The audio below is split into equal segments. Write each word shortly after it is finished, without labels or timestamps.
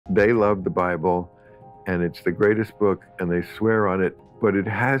They love the Bible, and it's the greatest book, and they swear on it, but it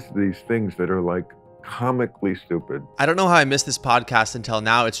has these things that are like comically stupid. I don't know how I missed this podcast until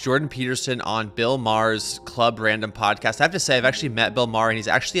now. It's Jordan Peterson on Bill Maher's Club Random podcast. I have to say, I've actually met Bill Maher, and he's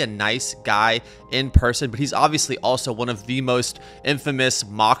actually a nice guy in person, but he's obviously also one of the most infamous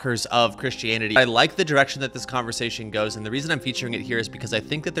mockers of Christianity. I like the direction that this conversation goes, and the reason I'm featuring it here is because I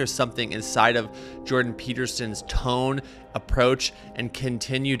think that there's something inside of Jordan Peterson's tone, approach, and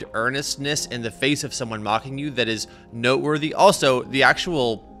continued earnestness in the face of someone mocking you that is noteworthy. Also, the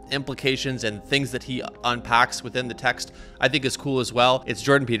actual implications and things that he unpacks within the text, I think is cool as well. It's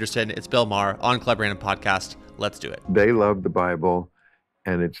Jordan Peterson, it's Bill Maher on Club Random Podcast. Let's do it. They love the Bible,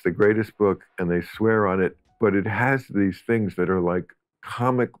 and it's the greatest book, and they swear on it, but it has these things that are like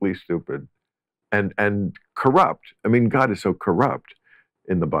comically stupid and corrupt. I mean, God is so corrupt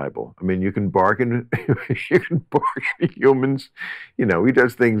in the Bible. I mean, you can bargain, you can bargain humans. You know, he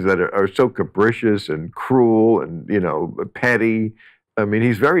does things that are so capricious and cruel and, you know, petty. I mean,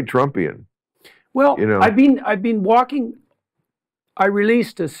 he's very Trumpian. Well, you know? I've been walking. I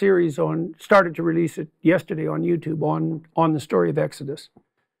released a series started to release it yesterday on YouTube on the story of Exodus,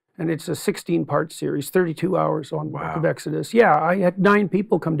 and it's a 16-part series, 32 hours on the book of Exodus. Yeah, I had 9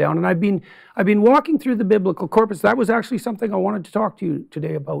 people come down, and I've been walking through the biblical corpus. That was actually something I wanted to talk to you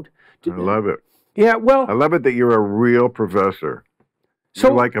today about. I love it. Yeah, well, I love it that you're a real professor. So,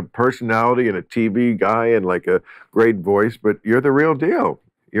 you're like a personality and a TV guy and like a great voice, but you're the real deal.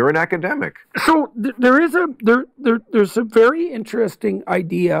 You're an academic. So there's a very interesting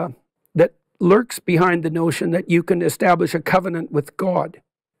idea that lurks behind the notion that you can establish a covenant with God,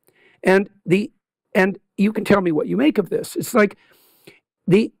 and you can tell me what you make of this. It's like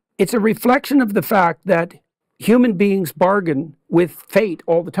it's a reflection of the fact that human beings bargain with fate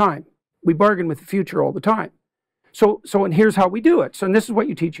all the time. We bargain with the future all the time. So and here's how we do it. So, and this is what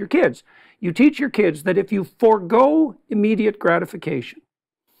you teach your kids. You teach your kids that if you forego immediate gratification,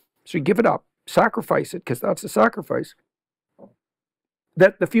 so you give it up, sacrifice it, because that's a sacrifice,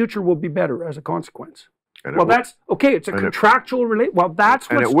 that the future will be better as a consequence. Well, that's, okay, it's a contractual relate. Well, that's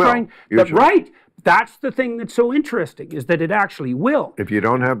what's trying, right. That's the thing that's so interesting, is that it actually will. If you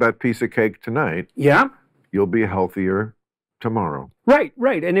don't have that piece of cake tonight, you'll be healthier tomorrow.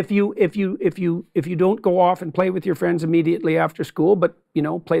 Right. And if you don't go off and play with your friends immediately after school, but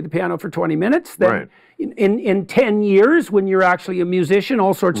play the piano for 20 minutes, then in 10 years when you're actually a musician,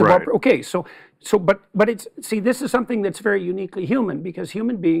 all sorts of okay. But it's, see, this is something that's very uniquely human, because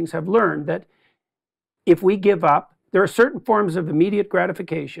human beings have learned that if we give up, there are certain forms of immediate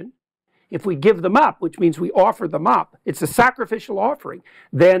gratification. If we give them up, which means we offer them up, it's a sacrificial offering,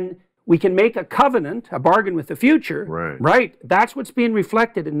 then we can make a covenant, a bargain with the future, right? That's what's being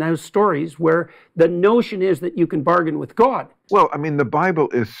reflected in those stories, where the notion is that you can bargain with God. Well, I mean, the Bible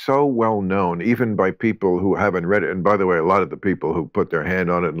is so well known, even by people who haven't read it. And by the way, a lot of the people who put their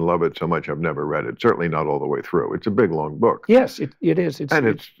hand on it and love it so much have never read it. Certainly not all the way through. It's a big, long book. Yes, it is.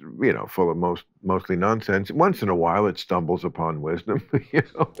 It's full of mostly nonsense. Once in a while, it stumbles upon wisdom.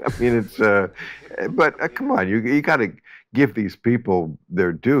 I mean, it's. But come on, you got to give these people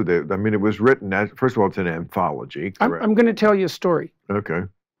their due. I mean, it was written as, first of all, it's an anthology. I'm going to tell you a story. Okay.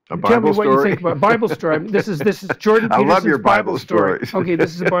 Tell me what you think about Bible story. This is Jordan Peterson's I love your Bible stories. Okay,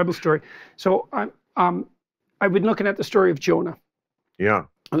 this is a Bible story. So I've been looking at the story of Jonah. Yeah.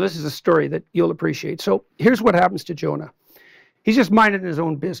 And this is a story that you'll appreciate. So here's what happens to Jonah. He's just minding his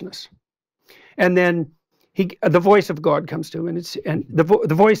own business, and then the voice of God comes to him, and the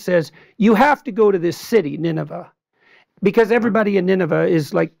voice says, "You have to go to this city, Nineveh, because everybody in Nineveh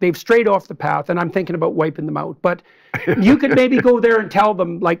is like, they've strayed off the path, and I'm thinking about wiping them out. But you could maybe go there and tell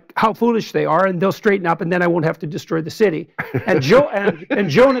them like how foolish they are, and they'll straighten up, and then I won't have to destroy the city." And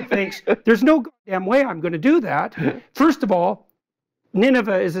Jonah thinks, there's no goddamn way I'm going to do that. First of all,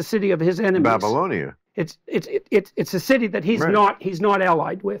 Nineveh is a city of his enemies. Babylonia. It's a city that he's not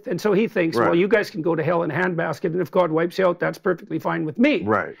allied with, and so he thinks, well, you guys can go to hell in a handbasket, and if God wipes you out, that's perfectly fine with me.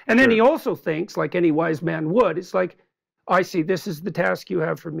 Right. And then he also thinks, like any wise man would, it's like, I see, this is the task you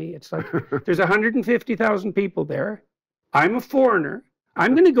have for me. It's like, there's 150,000 people there. I'm a foreigner.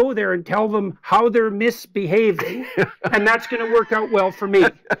 I'm going to go there and tell them how they're misbehaving, and that's going to work out well for me.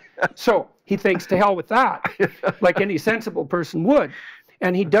 So he thinks, to hell with that, like any sensible person would.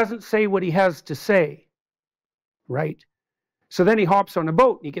 And he doesn't say what he has to say, right? So then he hops on a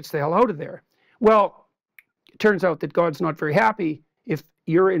boat and he gets the hell out of there. Well, it turns out that God's not very happy if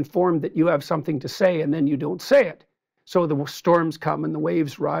you're informed that you have something to say and then you don't say it. So the storms come and the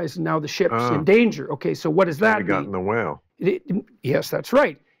waves rise, and now the ship's in danger. Okay, so what does that mean? Got in the whale. Yes, that's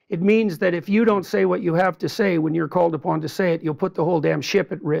right. It means that if you don't say what you have to say when you're called upon to say it, you'll put the whole damn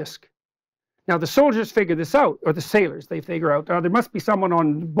ship at risk. Now the soldiers figure this out, or the sailors, they figure out, there must be someone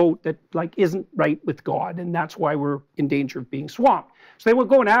on the boat that like isn't right with God, and that's why we're in danger of being swamped. So they will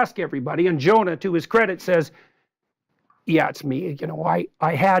go and ask everybody, and Jonah, to his credit, says, yeah, it's me. You know,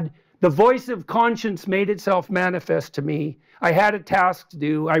 I had the voice of conscience made itself manifest to me. I had a task to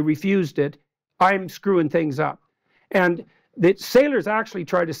do. I refused it. I'm screwing things up. And the sailors actually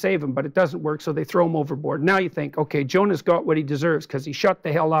try to save him, but it doesn't work, so they throw him overboard. Now you think, okay, Jonah's got what he deserves because he shut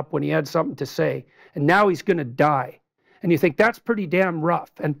the hell up when he had something to say, and now he's going to die. And you think that's pretty damn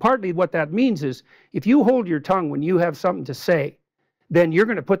rough. And partly what that means is if you hold your tongue when you have something to say, then you're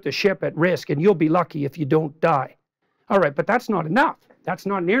going to put the ship at risk, and you'll be lucky if you don't die. All right, but that's not enough. That's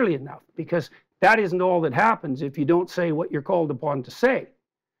not nearly enough, because that isn't all that happens if you don't say what you're called upon to say.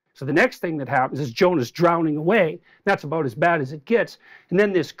 So the next thing that happens is Jonah's drowning away. That's about as bad as it gets. And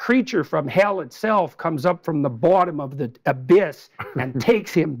then this creature from hell itself comes up from the bottom of the abyss and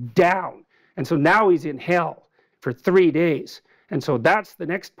takes him down. And so now he's in hell for 3 days. And so that's the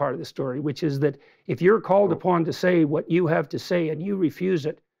next part of the story, which is that if you're called upon to say what you have to say and you refuse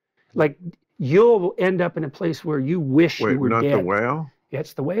it, like, you'll end up in a place where you wish you were dead. Wait, not the whale? Yeah,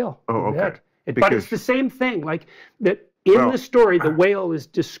 it's the whale. Oh, okay. But it's the same thing. Like that in the story, the whale is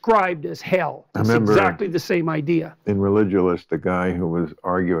described as hell. It's exactly the same idea. In Religulous, the guy who was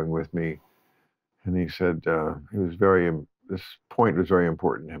arguing with me, and he said, this point was very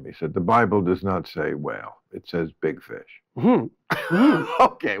important to him. He said, the Bible does not say whale. It says big fish.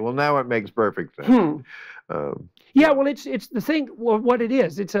 Okay, well, now it makes perfect sense. Yeah, well, it's the thing. Well, what it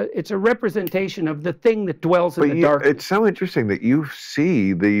is, it's a representation of the thing that dwells in the darkness. It's so interesting that you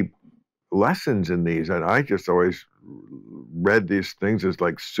see the lessons in these, and I just always read these things as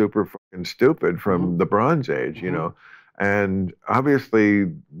like super fucking stupid from the Bronze Age, you know. And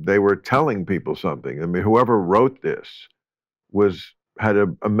obviously, they were telling people something. I mean, whoever wrote this had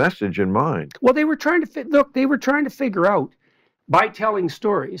a message in mind. Well, they were trying to they were trying to figure out by telling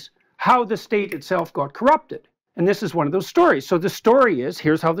stories how the state itself got corrupted. And this is one of those stories. So the story is,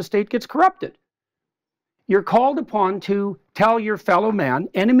 here's how the state gets corrupted. You're called upon to tell your fellow man,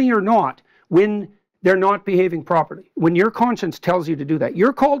 enemy or not, when they're not behaving properly. When your conscience tells you to do that,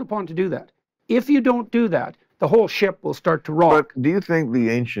 you're called upon to do that. If you don't do that, the whole ship will start to rock. But do you think the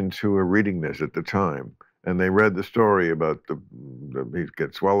ancients who were reading this at the time, and they read the story about he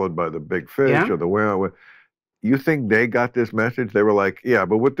gets swallowed by the big fish or the whale, you think they got this message? They were like, yeah,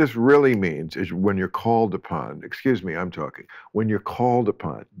 but what this really means is when you're called upon, excuse me, I'm talking, when you're called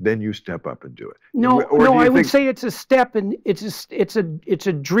upon, then you step up and do it. No, I would say it's a step, and it's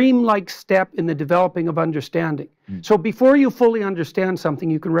a dreamlike step in the developing of understanding. So before you fully understand something,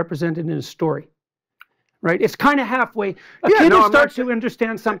 you can represent it in a story. Right? It's kind of halfway. A kid who starts to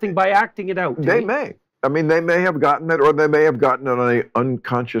understand something by acting it out. They may. I mean, they may have gotten it, or they may have gotten it on an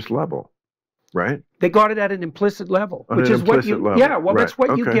unconscious level. Right? They got it at an implicit level, which is what you, that's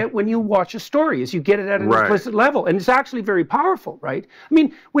what you get when you watch a story, is you get it at an implicit level. And it's actually very powerful, right? I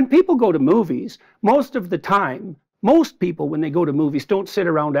mean, when people go to movies, most of the time, most people, when they go to movies, don't sit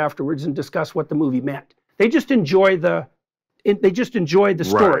around afterwards and discuss what the movie meant. They just enjoy the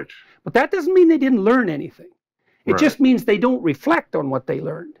story. Right. But that doesn't mean they didn't learn anything. It just means they don't reflect on what they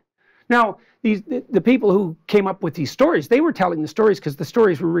learned. Now, the people who came up with these stories, they were telling the stories because the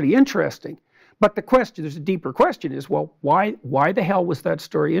stories were really interesting. But the question, there's a deeper question, is, well, why the hell was that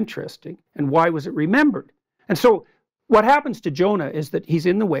story interesting? And why was it remembered? And so what happens to Jonah is that he's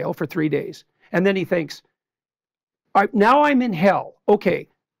in the whale for 3 days. And then he thinks, now I'm in hell. Okay,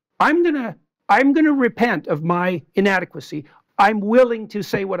 I'm gonna repent of my inadequacy. I'm willing to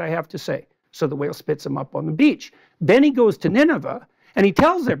say what I have to say. So the whale spits him up on the beach. Then he goes to Nineveh and he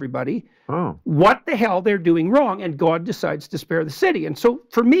tells everybody what the hell they're doing wrong, and God decides to spare the city. And so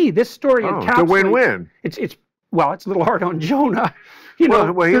for me, this story encapsulates... It's a win-win. It's a little hard on Jonah. You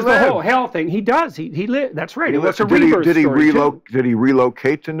know, there's the whole hell thing. He does. He lived. That's right. It was a rebirth story. Did he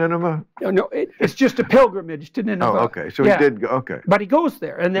relocate to Nineveh? No, it's just a pilgrimage to Nineveh. Oh, okay. So he did. Okay. But he goes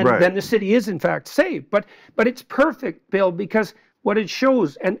there, and then the city is in fact saved. But it's perfect, Bill, because what it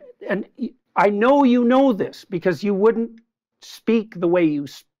shows, and I know you know this because you wouldn't speak the way you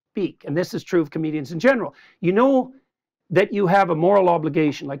speak, and this is true of comedians in general. You know that you have a moral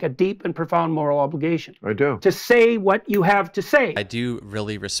obligation, like a deep and profound moral obligation. I do. To say what you have to say. I do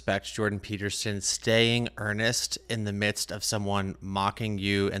really respect Jordan Peterson staying earnest in the midst of someone mocking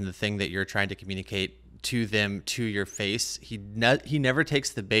you and the thing that you're trying to communicate to them, to your face. He never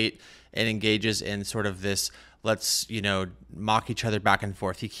takes the bait and engages in sort of this, let's, mock each other back and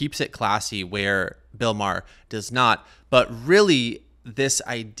forth. He keeps it classy, where Bill Maher does not. But really, this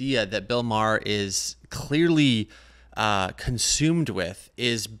idea that Bill Maher is clearly consumed with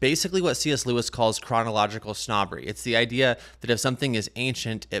is basically what C.S. Lewis calls chronological snobbery. It's the idea that if something is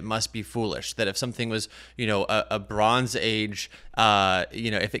ancient, it must be foolish. That if something was, a Bronze Age,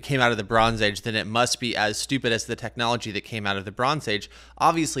 if it came out of the Bronze Age, then it must be as stupid as the technology that came out of the Bronze Age.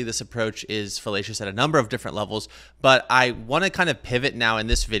 Obviously, this approach is fallacious at a number of different levels, but I want to kind of pivot now in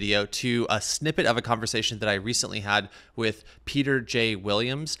this video to a snippet of a conversation that I recently had with Peter J.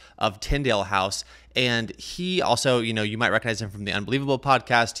 Williams of Tyndale House. And he also, you might recognize him from the Unbelievable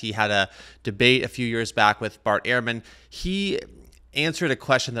podcast. He had a debate a few years back with Bart Ehrman. He answered a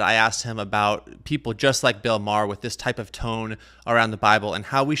question that I asked him about people just like Bill Maher with this type of tone around the Bible and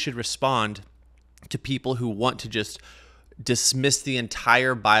how we should respond to people who want to just dismiss the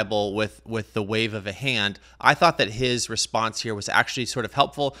entire Bible with the wave of a hand. I thought that his response here was actually sort of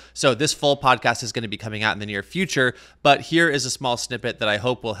helpful. So this full podcast is going to be coming out in the near future, but here is a small snippet that I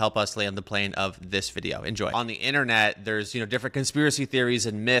hope will help us land the plane of this video. Enjoy. On the internet, there's, different conspiracy theories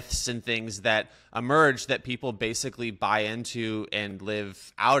and myths and things that emerge that people basically buy into and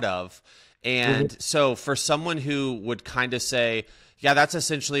live out of. And so for someone who would kind of say, yeah, that's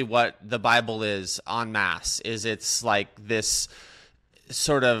essentially what the Bible is en masse, is it's like this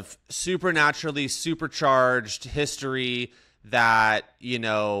sort of supernaturally supercharged history that,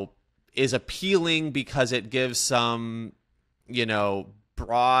 is appealing because it gives some,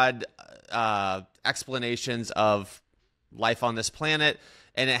 broad explanations of life on this planet.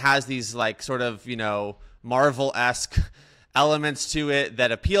 And it has these like sort of, Marvel-esque elements to it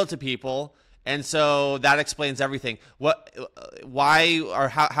that appeal to people. And so that explains everything. How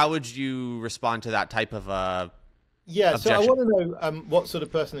would you respond to that type of Yeah, objection? so I want to know what sort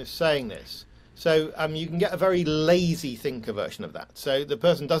of person is saying this. So you can get a very lazy thinker version of that. So the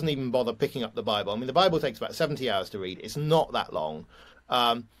person doesn't even bother picking up the Bible. I mean, the Bible takes about 70 hours to read. It's not that long.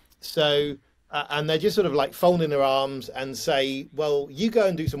 And they're just sort of like folding their arms and say, well, you go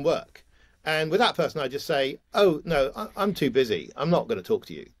and do some work. And with that person, I just say, oh, no, I'm too busy. I'm not going to talk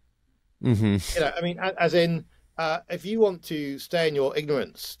to you. Mm-hmm. I mean, as in, if you want to stay in your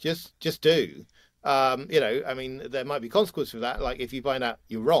ignorance, just do. I mean, there might be consequences for that, like if you find out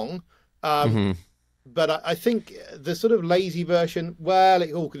you're wrong. But I think the sort of lazy version, well,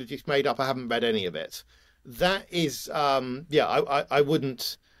 it all could have just made up. I haven't read any of it. That is, I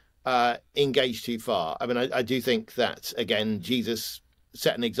wouldn't engage too far. I mean, I do think that, again, Jesus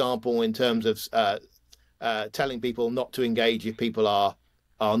set an example in terms of telling people not to engage if people are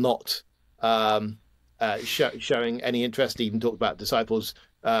not showing any interest. He even talked about disciples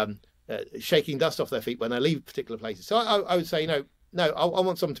shaking dust off their feet when they leave particular places. So I would say, no, I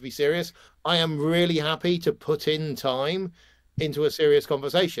want someone to be serious. I am really happy to put in time into a serious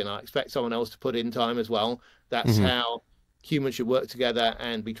conversation. I expect someone else to put in time as well. That's how humans should work together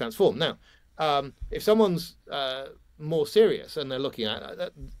and be transformed. Now, if someone's more serious and they're looking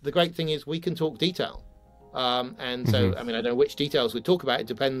at the great thing is we can talk detail. And so, I mean, I don't know which details we talk about. It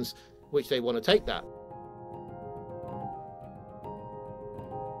depends which they want to take that.